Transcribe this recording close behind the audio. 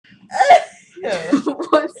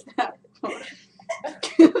What's that for?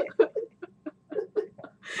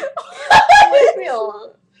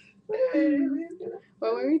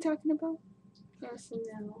 What were we talking about? Yes and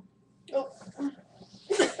no. Oh.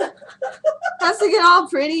 Has to get all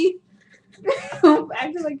pretty.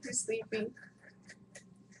 Acting like you're sleeping.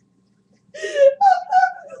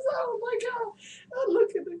 Oh my god! I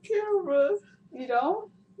look at the camera. You don't?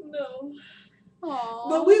 No. Aww.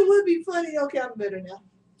 But we would be funny. Okay, I'm better now.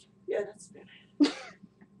 Yeah, that's better.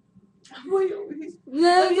 Wait,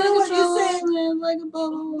 Like you know what you said? Like a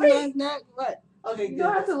bubble. Wait. Like what? Okay, You good.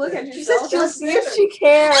 don't have to look at She yourself. said she'll That's see if better. she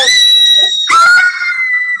can.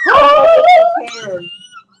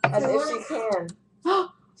 As if she can.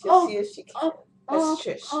 She'll see if she can. That's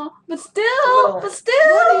Trish. But still. What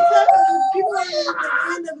are you talking about? People are at the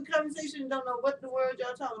end of the conversation and don't know what the word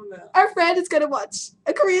y'all talking about. Our friend is gonna watch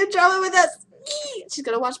a Korean drama with us. She's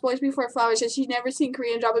gonna watch Boys Before Flowers, and she's never seen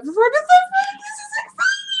Korean drama before. This is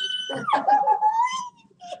exciting.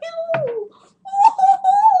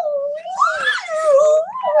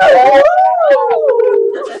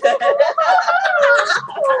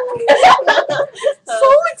 So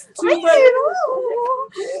excited.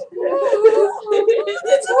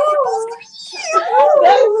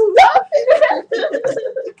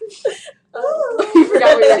 You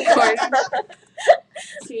forgot we recorded.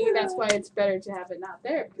 See, that's why it's better to have it not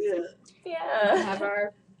there. Yeah. Have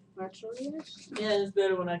our virtual reaction. Yeah, it's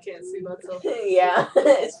better when I can't see myself. Yeah,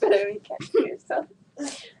 it's better when you can't see yourself.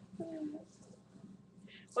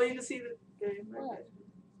 Well, you can see the game right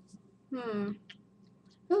there.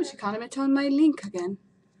 Oh, she caught him on my link again.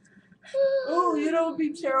 Oh, you know what would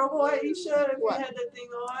be terrible, Aisha, if What? you had that thing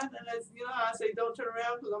on, and that's, you know how I say don't turn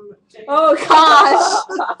around because I'm changing. Oh gosh!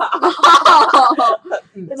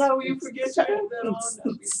 And now when you forget you have that on,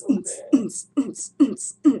 that'd be so bad.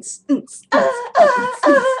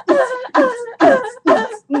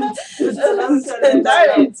 This is another Saturday Night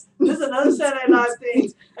Live. This is another Saturday Night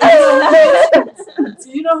thing. And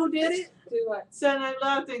you know who did it? Do what? Saturday Night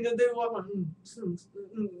Live thing, because they were walking,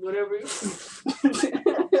 whatever.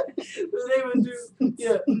 They would do,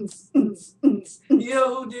 yeah. You know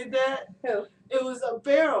who did that? Who? It was a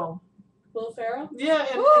Farrell. Will Ferrell? Yeah,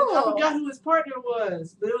 and I forgot who his partner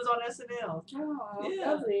was, but it was on SNL. Oh,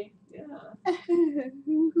 Yeah. lovely. Yeah.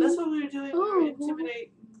 That's what we were doing. We were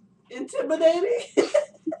intimidating.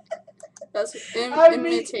 That's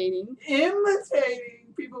imitating.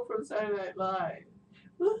 Imitating people from Saturday Night Live.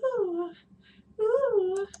 Ooh.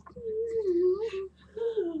 Ooh.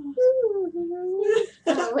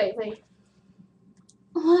 Oh, wait.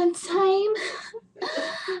 One time,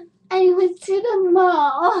 I went to the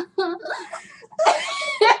mall.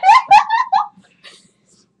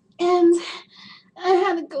 And I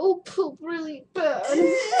had to go poop really bad.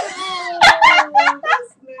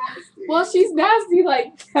 Well, she's nasty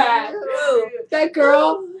like that. That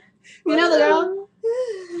girl. You know the girl?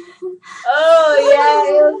 Oh yeah,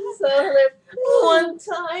 it was so hilarious. One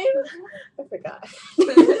time, I forgot.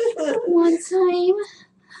 One time,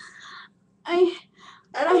 I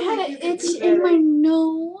had an itch in my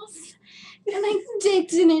nose, and I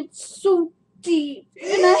digged in it so deep,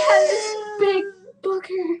 and I had this big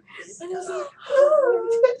booger. And I was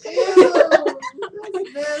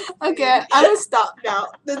like, okay, I'm gonna stop now.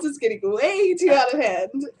 This is getting way too out of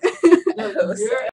hand.